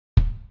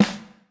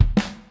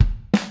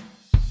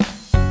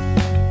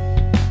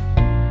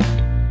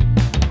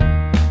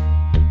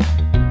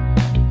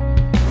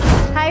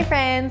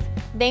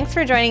thanks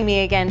for joining me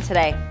again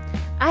today.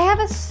 I have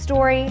a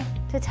story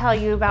to tell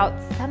you about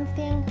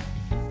something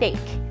fake.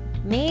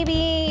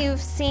 Maybe you've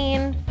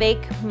seen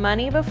fake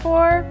money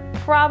before,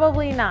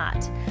 probably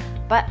not,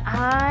 but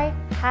I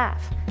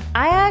have.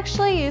 I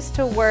actually used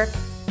to work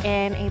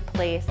in a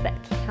place that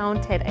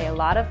counted a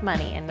lot of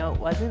money, and no, it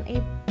wasn't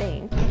a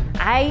bank.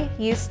 I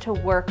used to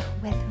work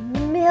with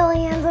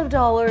millions of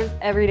dollars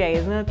every day.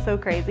 Isn't that so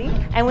crazy?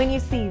 And when you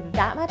see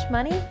that much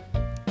money,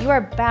 you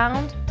are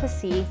bound to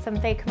see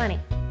some fake money.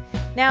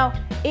 Now,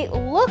 it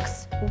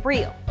looks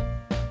real,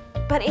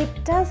 but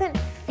it doesn't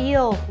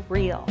feel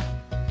real.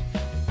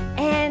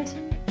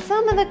 And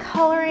some of the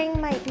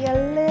coloring might be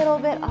a little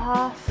bit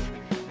off.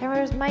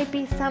 There might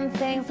be some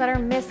things that are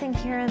missing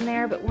here and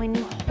there, but when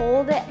you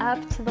hold it up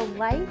to the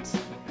light,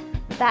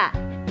 that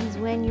is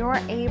when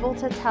you're able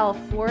to tell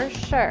for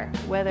sure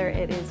whether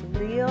it is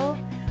real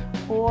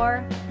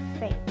or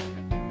fake.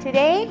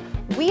 Today,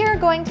 we are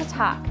going to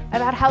talk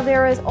about how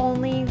there is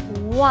only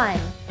one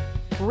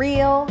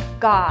real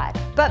God.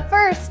 But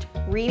first,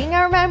 reading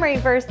our memory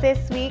verse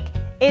this week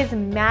is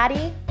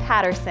Maddie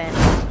Patterson.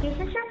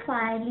 Jesus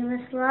replied, "You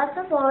must love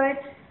the Lord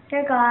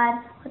your God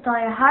with all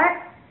your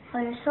heart,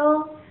 all your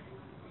soul,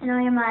 and all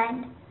your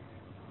mind."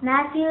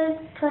 Matthew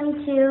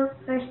 22,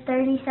 verse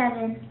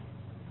 37.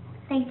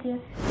 Thank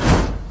you.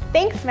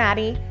 Thanks,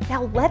 Maddie.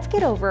 Now let's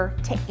get over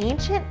to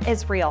ancient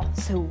Israel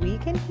so we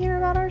can hear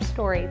about our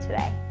story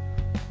today.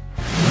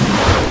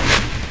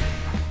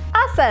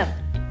 Awesome,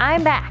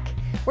 I'm back.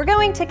 We're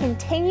going to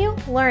continue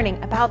learning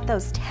about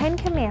those 10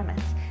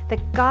 commandments that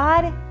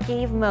God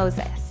gave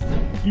Moses.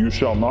 You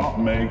shall not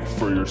make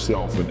for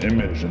yourself an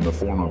image in the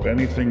form of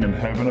anything in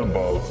heaven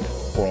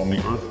above, or on the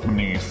earth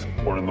beneath,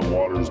 or in the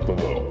waters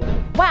below.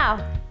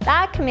 Wow,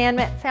 that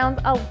commandment sounds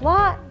a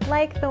lot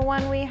like the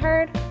one we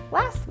heard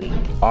last week.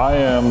 I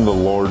am the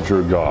Lord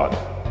your God,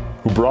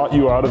 who brought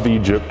you out of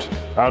Egypt,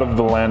 out of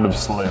the land of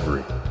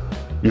slavery.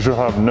 You shall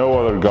have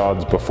no other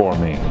gods before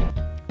me.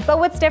 But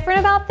what's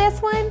different about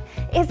this one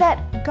is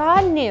that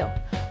God knew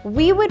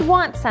we would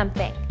want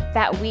something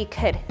that we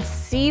could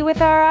see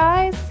with our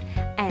eyes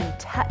and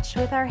touch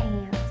with our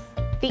hands.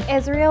 The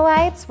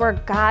Israelites were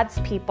God's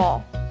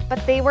people,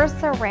 but they were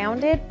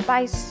surrounded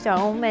by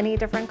so many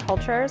different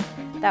cultures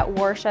that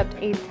worshiped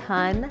a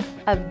ton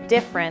of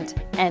different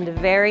and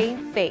very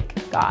fake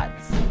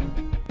gods.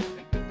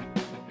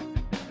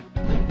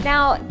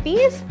 Now,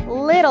 these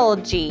little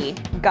g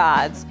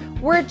gods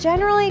were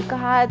generally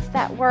gods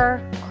that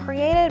were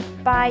created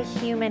by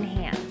human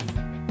hands,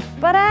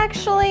 but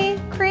actually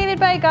created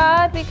by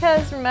God,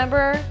 because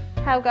remember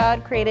how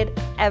God created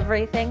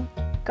everything?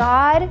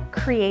 God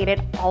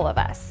created all of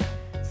us.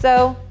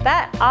 So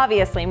that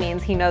obviously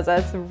means he knows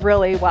us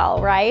really well,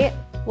 right?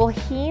 Well,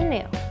 he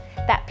knew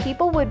that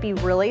people would be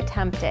really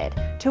tempted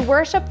to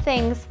worship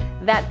things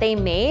that they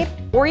made,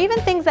 or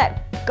even things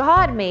that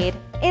God made,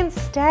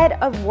 instead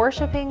of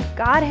worshiping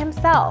God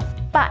himself.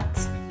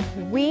 But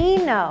we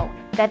know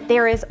that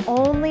there is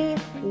only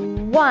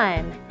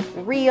one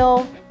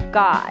real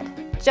God.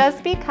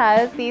 Just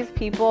because these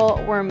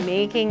people were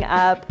making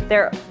up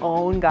their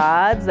own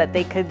gods that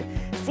they could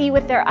see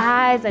with their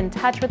eyes and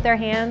touch with their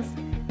hands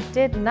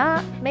did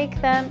not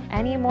make them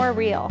any more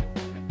real.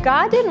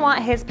 God didn't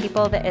want his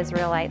people, the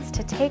Israelites,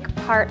 to take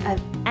part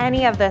of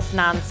any of this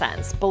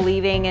nonsense,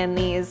 believing in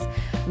these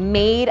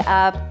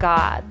made-up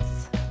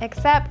gods.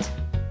 Except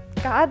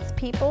God's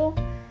people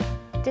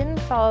didn't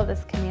follow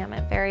this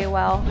commandment very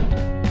well.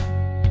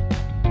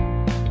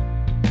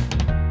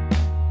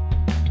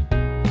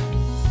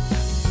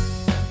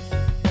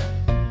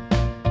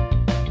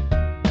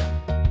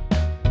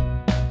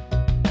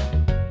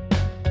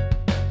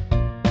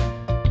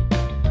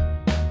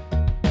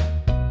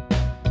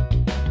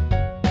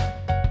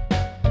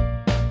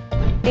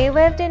 They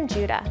lived in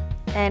Judah,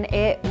 and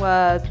it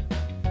was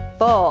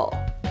full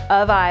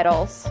of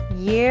idols.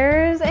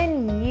 Years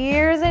and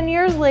years and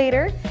years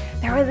later,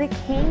 there was a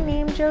king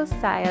named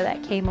Josiah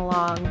that came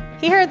along.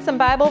 He heard some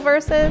Bible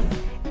verses,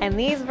 and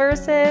these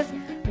verses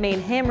made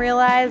him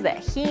realize that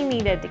he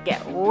needed to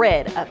get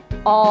rid of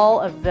all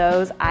of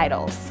those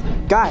idols.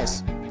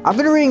 Guys, I've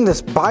been reading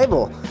this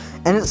Bible,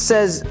 and it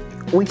says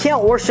we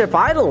can't worship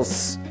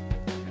idols.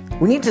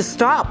 We need to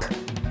stop.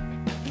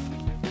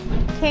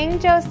 King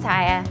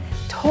Josiah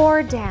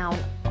tore down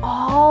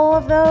all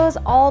of those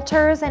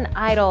altars and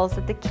idols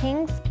that the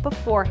kings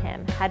before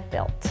him had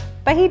built.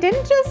 But he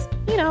didn't just,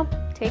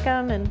 take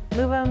them and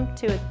move them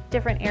to a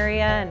different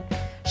area and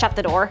shut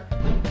the door.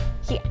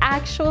 He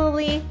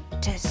actually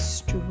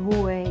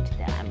destroyed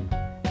them.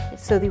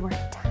 So they were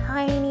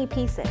tiny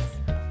pieces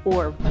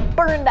or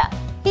burned up.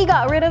 He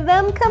got rid of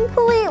them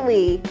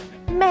completely.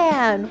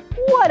 Man,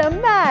 what a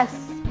mess.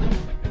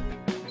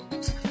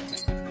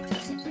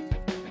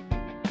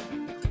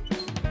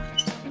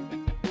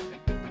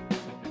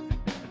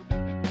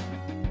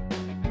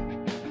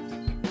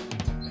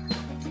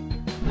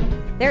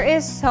 There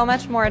is so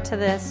much more to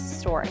this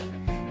story.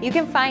 You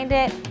can find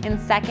it in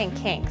 2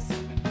 Kings.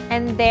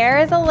 And there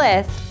is a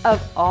list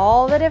of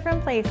all the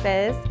different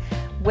places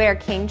where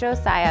King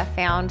Josiah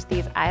found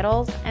these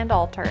idols and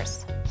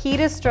altars. he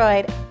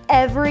destroyed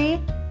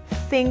every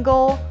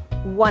single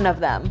one of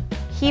them.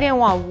 He didn't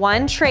want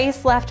one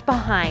trace left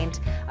behind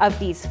of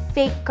these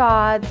fake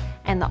gods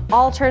and the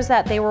altars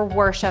that they were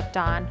worshipped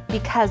on,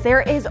 because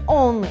there is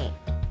only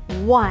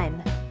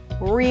one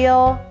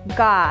real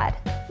God.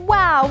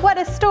 Wow, what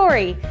a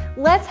story.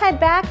 Let's head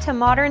back to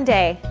modern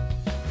day.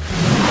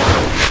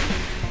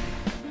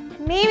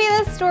 Maybe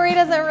this story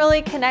doesn't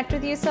really connect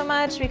with you so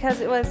much because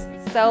it was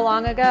so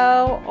long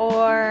ago,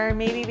 or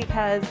maybe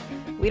because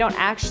we don't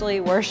actually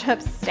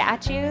worship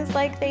statues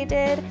like they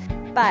did,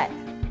 but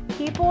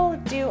people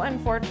do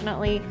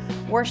unfortunately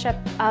worship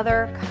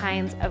other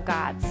kinds of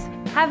gods.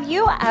 Have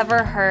you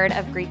ever heard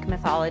of Greek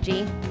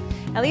mythology?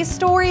 Now these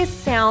stories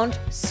sound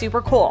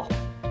super cool,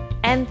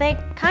 and they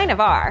kind of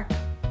are,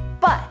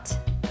 but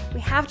we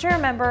have to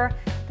remember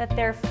that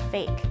they're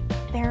fake.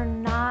 They're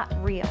not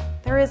real.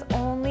 There is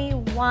only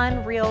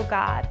one real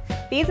God.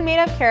 These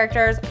made-up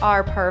characters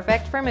are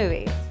perfect for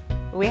movies.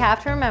 We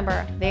have to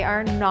remember they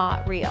are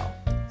not real.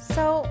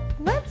 So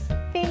let's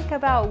think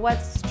about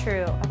what's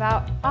true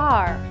about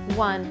our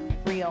one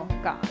real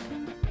God.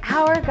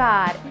 Our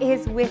God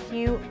is with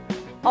you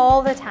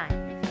all the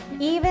time,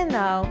 even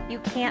though you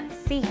can't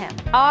see him.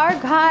 Our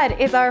God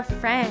is our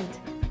friend.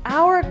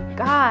 Our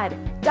God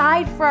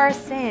died for our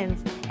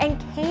sins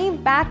and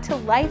came back to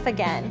life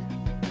again.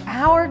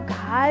 Our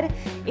God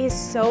is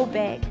so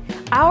big.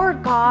 Our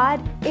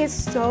God is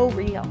so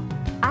real.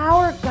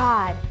 Our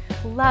God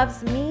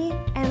loves me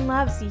and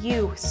loves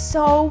you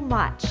so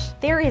much.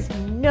 There is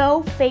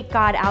no fake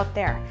God out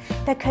there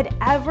that could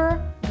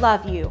ever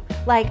love you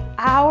like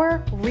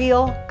our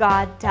real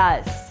God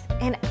does.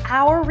 And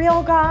our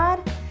real God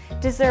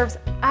deserves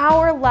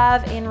our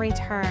love in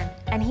return,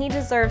 and he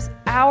deserves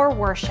our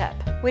worship.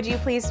 Would you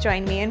please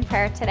join me in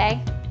prayer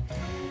today?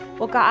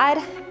 Well,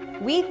 God,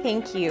 we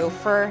thank you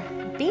for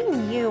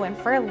being you and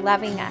for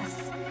loving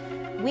us.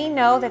 We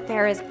know that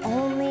there is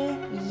only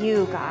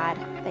you, God,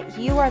 that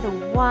you are the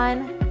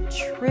one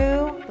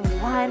true, the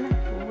one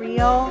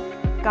real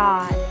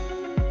God.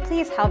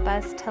 Please help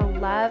us to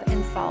love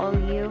and follow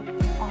you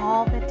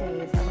all the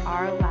days of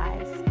our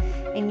lives.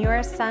 In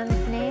your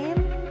Son's name,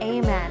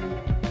 amen.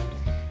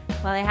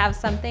 Well, I have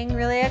something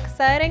really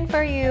exciting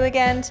for you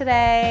again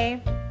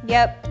today.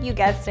 Yep, you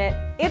guessed it.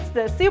 It's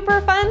the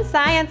Super Fun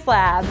Science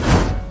Lab.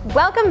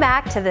 Welcome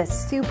back to the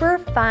Super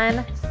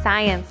Fun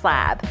Science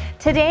Lab.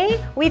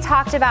 Today, we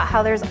talked about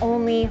how there's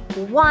only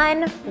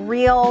one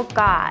real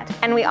God.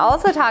 And we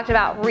also talked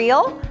about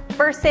real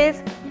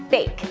versus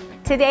fake.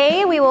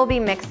 Today, we will be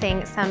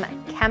mixing some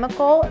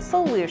chemical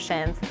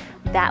solutions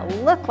that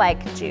look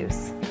like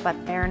juice, but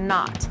they're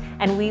not.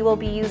 And we will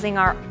be using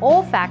our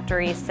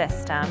olfactory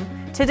system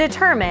to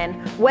determine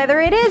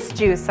whether it is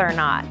juice or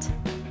not.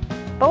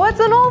 But what's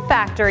an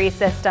olfactory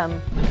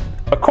system?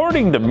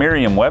 According to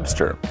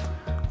Merriam-Webster,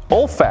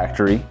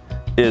 olfactory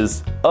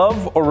is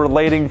of or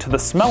relating to the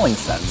smelling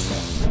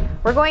sense.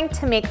 We're going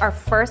to make our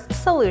first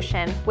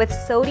solution with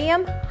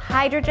sodium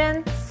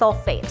hydrogen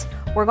sulfate.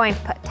 We're going to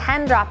put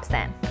 10 drops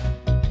in.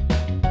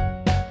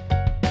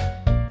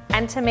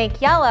 And to make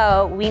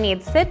yellow, we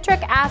need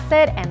citric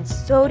acid and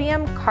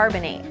sodium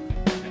carbonate.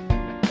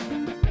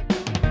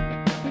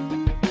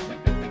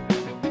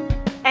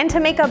 And to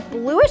make a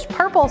bluish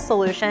purple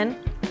solution,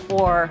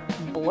 or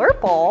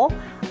blurple,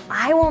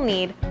 I will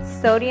need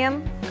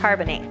sodium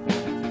carbonate.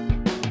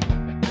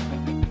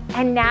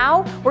 And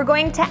now we're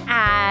going to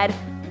add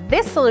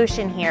this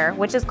solution here,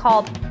 which is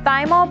called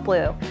thymol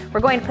blue. We're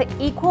going to put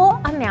equal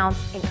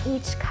amounts in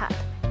each cup,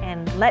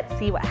 and let's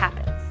see what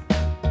happens.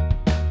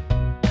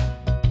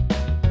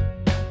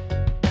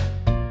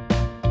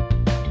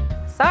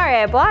 Sorry,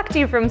 I blocked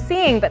you from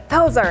seeing, but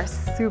those are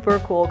super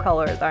cool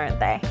colors, aren't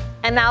they?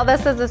 And now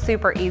this is the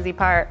super easy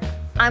part.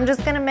 I'm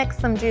just gonna mix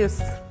some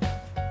juice.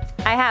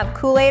 I have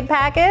Kool-Aid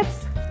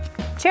packets.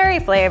 Cherry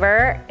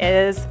flavor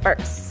is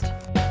first.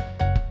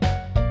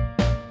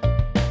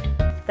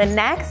 The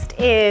next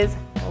is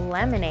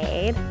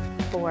lemonade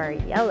for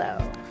yellow.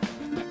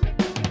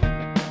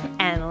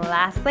 And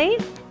lastly,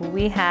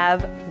 we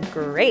have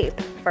grape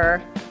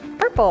for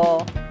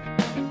purple.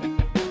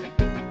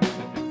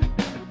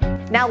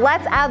 Now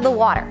let's add the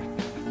water.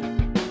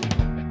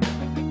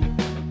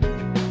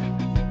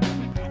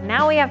 And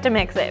now we have to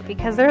mix it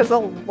because there's a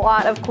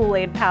lot of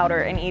Kool-Aid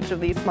powder in each of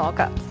these small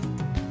cups.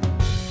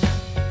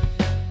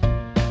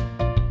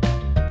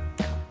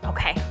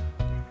 Okay,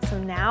 so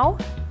now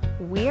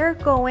we're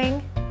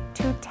going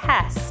to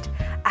test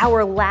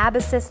our lab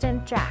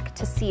assistant Jack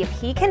to see if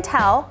he can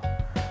tell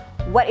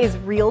what is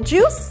real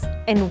juice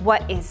and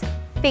what is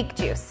fake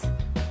juice.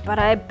 But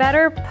I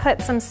better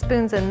put some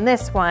spoons in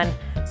this one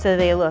so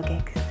they look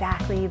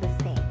exactly the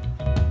same.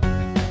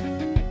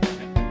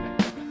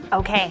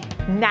 Okay,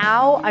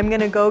 now I'm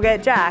gonna go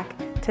get Jack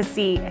to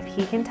see if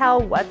he can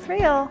tell what's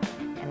real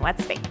and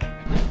what's fake.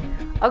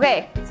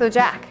 Okay, so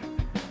Jack,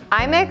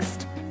 I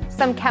mixed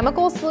some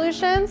chemical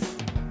solutions,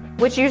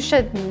 which you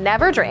should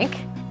never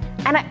drink,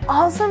 and I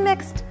also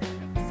mixed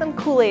some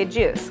Kool-Aid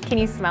juice. Can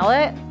you smell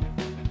it?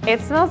 It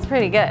smells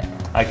pretty good.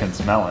 I can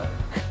smell it.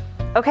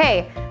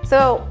 Okay,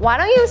 So why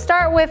don't you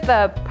start with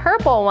the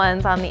purple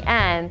ones on the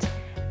end?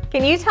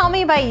 Can you tell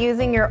me by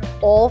using your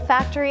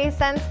olfactory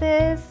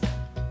senses,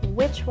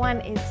 which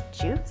one is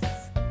juice?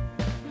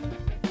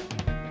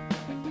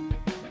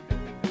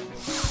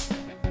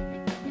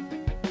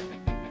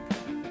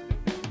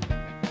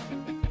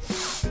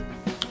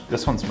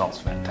 This one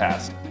smells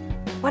fantastic.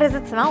 What does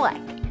it smell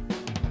like?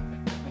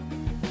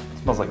 It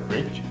smells like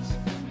grape juice.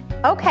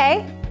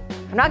 Okay,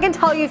 I'm not gonna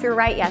tell you if you're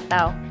right yet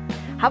though.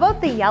 How about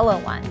the yellow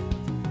one?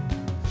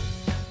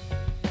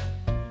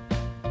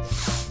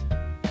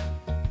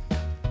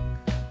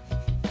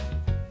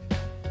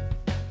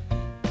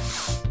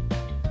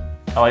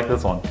 I like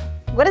this one.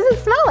 What does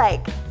it smell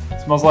like?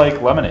 It smells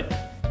like lemonade.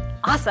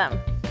 Awesome.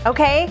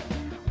 Okay,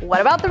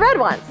 what about the red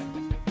ones?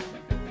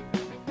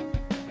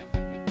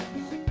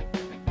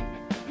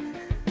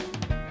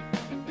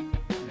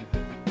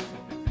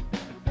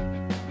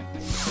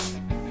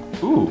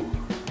 Ooh,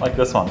 I like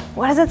this one.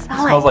 What does it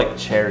smell It smells like? like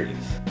cherries.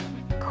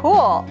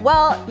 Cool.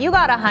 Well, you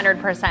got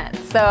 100%,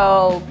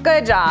 so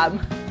good job.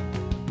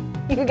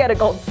 You get a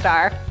gold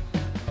star.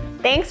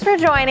 Thanks for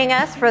joining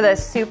us for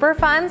this super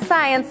fun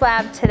science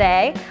lab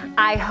today.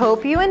 I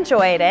hope you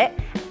enjoyed it.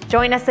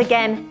 Join us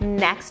again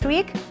next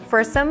week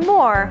for some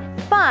more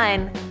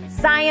fun,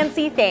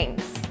 science-y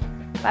things.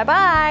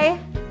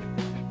 Bye-bye.